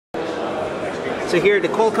So here at the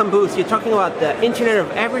Qualcomm booth, you're talking about the Internet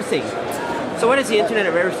of Everything. So what is the Internet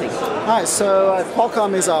of Everything? Hi, so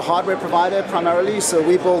Qualcomm is a hardware provider primarily, so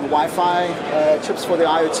we build Wi-Fi chips for the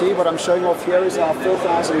IoT. What I'm showing off here is our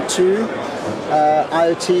 4002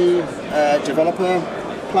 IoT developer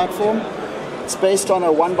platform. It's based on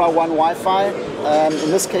a 1x1 Wi-Fi.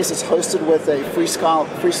 In this case, it's hosted with a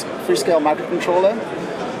Freescale microcontroller.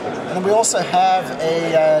 And then we also have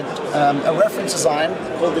a reference design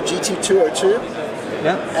called the GT202.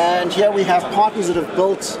 Yeah. And here we have partners that have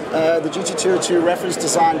built the GT202 reference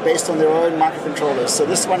design based on their own microcontrollers. So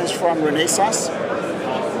this one is from Renesas.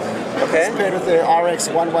 Okay. It's paired with the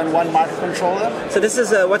RX111 microcontroller. So this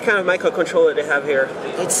is what kind of microcontroller they have here?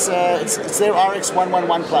 It's their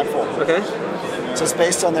RX111 platform. Okay. So it's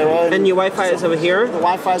based on their own. And your Wi-Fi is over here? The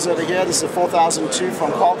Wi-Fi is over here. This is a 4002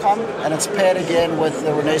 from Qualcomm, and it's paired again with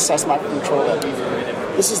the Renesas microcontroller.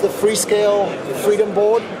 This is the Freescale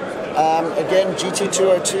Freedomboard. Again,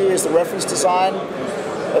 GT202 is the reference design.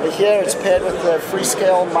 Over here, it's paired with the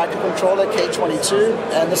Freescale microcontroller K22,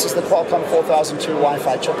 and this is the Qualcomm 4002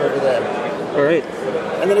 Wi-Fi chip over there. All right.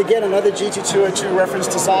 And then again, another GT202 reference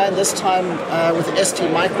design, this time with the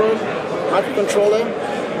microcontroller.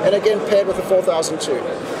 And again, paired with the 4002.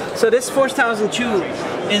 So this 4002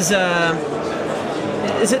 is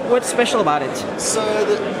it what's special about it? So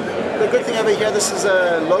the good thing over here, this is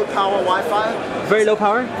a low power Wi-Fi. Very low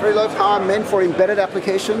power? Very low power, meant for embedded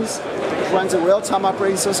applications. It runs a real-time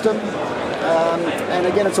operating system. And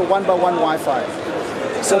again, it's a 1x1 Wi-Fi.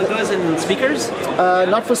 So it goes in speakers?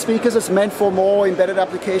 Not for speakers, it's meant for more embedded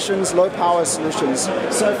applications, low power solutions.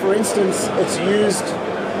 So for instance, it's used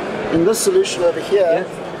in this solution over here,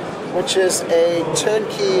 which is a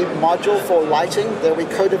turnkey module for lighting that we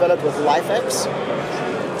co-developed with LifeX.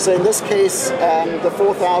 So in this case, the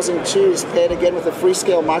 4002 is paired again with a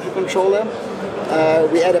Freescale microcontroller.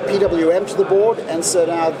 We add a PWM to the board, and so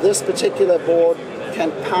now this particular board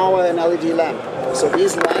can power an LED lamp. So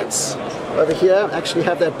these lights over here actually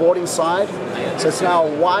have that board inside. So it's now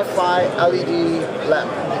a Wi-Fi LED lamp.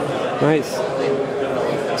 Nice.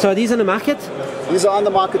 So are these on the market? These are on the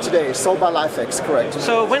market today, sold by LifeX, correct.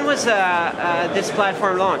 So when was this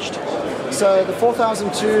platform launched? So the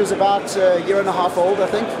 4002 is about a year and a half old, I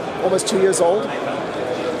think, almost 2 years old.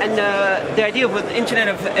 And the idea of the Internet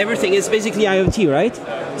of Everything is basically IoT, right?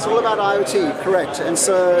 It's all about IoT, correct. And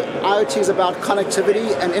so IoT is about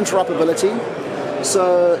connectivity and interoperability.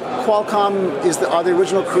 So Qualcomm are the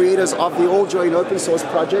original creators of the AllJoyn open source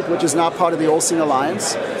project, which is now part of the AllSeen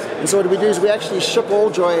Alliance. And so what we do is we actually ship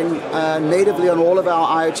AllJoyn natively on all of our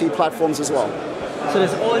IoT platforms as well. So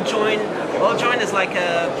there's AllJoyn. AllJoyn is like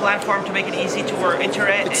a platform to make it easy to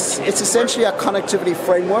interact. It's essentially a connectivity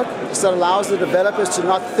framework that allows the developers to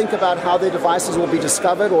not think about how their devices will be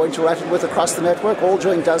discovered or interacted with across the network.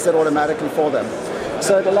 AllJoyn does that automatically for them.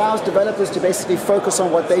 So it allows developers to basically focus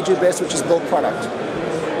on what they do best, which is build product.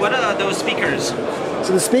 What are those speakers?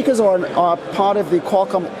 So the speakers are part of the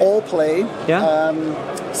Qualcomm AllPlay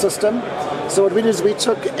system. So what we did is we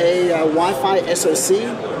took a Wi-Fi SoC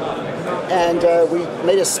and we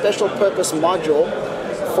made a special purpose module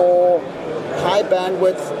for high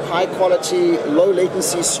bandwidth, high quality, low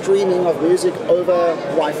latency streaming of music over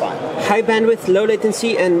Wi-Fi. High bandwidth, low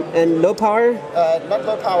latency, and low power? Not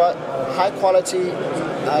low power, high quality,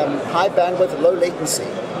 high bandwidth, low latency.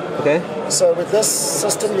 Okay. So with this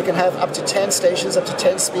system, you can have up to 10 stations, up to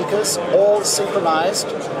 10 speakers, all synchronized,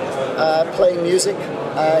 playing music.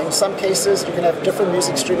 In some cases, you can have different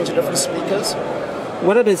music streaming to different speakers.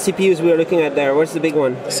 What are the CPUs we are looking at there? What's the big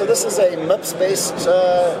one? So this is a MIPS-based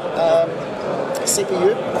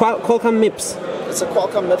CPU. Qualcomm MIPS? It's a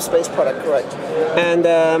Qualcomm MIPS-based product, correct. And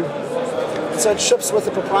so it ships with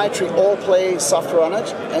the proprietary AllPlay software on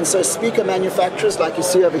it. And so speaker manufacturers, like you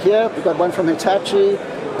see over here, we've got one from Hitachi,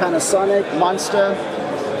 Panasonic, Monster.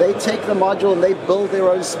 They take the module and they build their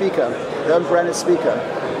own speaker, their own branded speaker.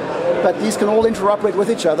 But these can all interoperate with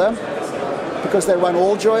each other because they run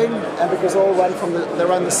AllJoyn and because they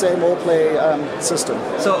run the same AllPlay system.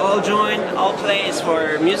 So AllJoyn, AllPlay is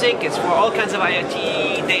for music. It's for all kinds of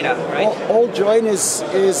IoT data, right? AllJoyn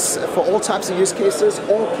is for all types of use cases.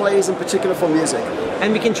 AllPlay is in particular for music.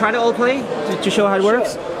 And we can try the AllPlay to show how it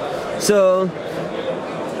works. So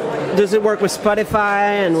does it work with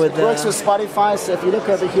Spotify and with? It works with Spotify. So if you look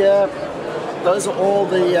over here, those are all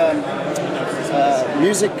the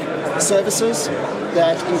music services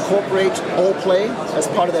that incorporate AllPlay as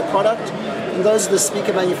part of their product. And those are the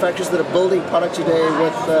speaker manufacturers that are building product today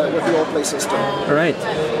with the AllPlay system. All right.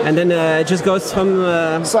 And then it just goes from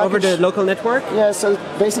over the local network? Yeah, so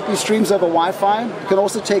basically streams over Wi-Fi. You can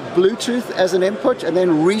also take Bluetooth as an input and then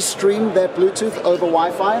restream that Bluetooth over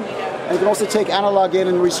Wi-Fi. and you can also take analog in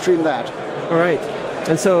and restream that. All right.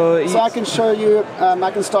 And so I can show you,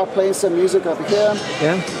 I can start playing some music over here.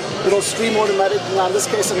 Yeah. It'll stream automatically. Now in this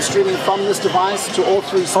case I'm streaming from this device to all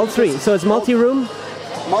three speakers. All three, so it's multi-room?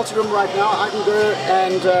 Multi-room right now. I can go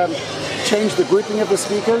and change the grouping of the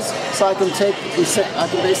speakers. So I can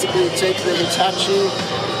basically take the Hitachi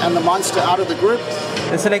and the Monster out of the group.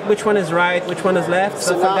 And select which one is right, which one is left,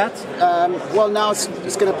 So stuff now, like that? well now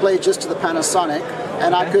it's going to play just to the Panasonic,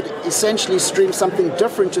 and I could essentially stream something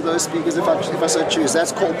different to those speakers if I so choose.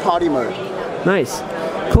 That's called party mode. Nice.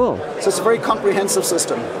 Cool. So it's a very comprehensive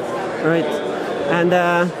system. Right.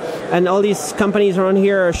 And all these companies around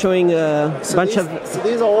here are showing a bunch of... So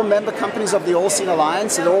these are all member companies of the AllSeen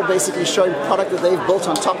Alliance, so they're all basically showing product that they've built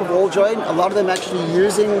on top of AllJoyn. A lot of them actually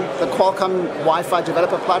using the Qualcomm Wi-Fi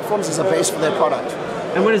developer platforms as a base for their product.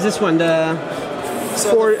 And what is this one? The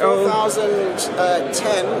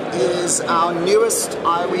 4010 is our newest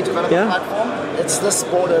IoE developer platform. It's this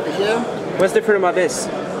board over here. What's different about this?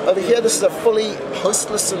 Over here, this is a fully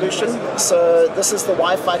hostless solution. So this is the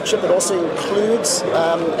Wi-Fi chip. It also includes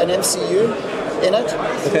an MCU in it.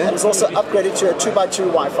 Okay. And it's also upgraded to a 2x2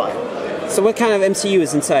 Wi-Fi. So what kind of MCU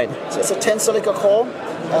is inside? So it's a 10 silica core.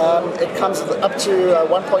 It comes with up to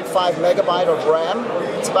 1.5 megabyte of RAM.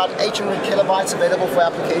 It's about 800 kilobytes available for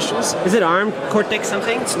applications. Is it ARM, Cortex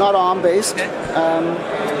something? It's not ARM based,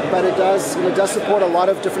 but it does support a lot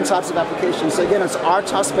of different types of applications. So again, it's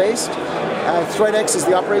RTOS based. ThreadX is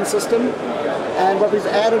the operating system. And what we've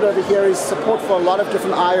added over here is support for a lot of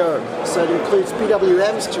different I/O. So it includes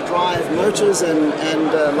PWMs to drive motors and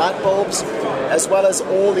light bulbs, as well as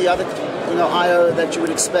all the other I/O that you would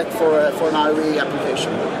expect for an IoE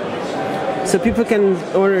application. So people can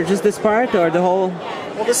order just this part or the whole?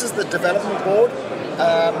 Well, this is the development board,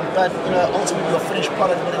 but ultimately your finished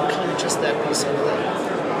product would include just that piece over there.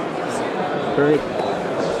 Right.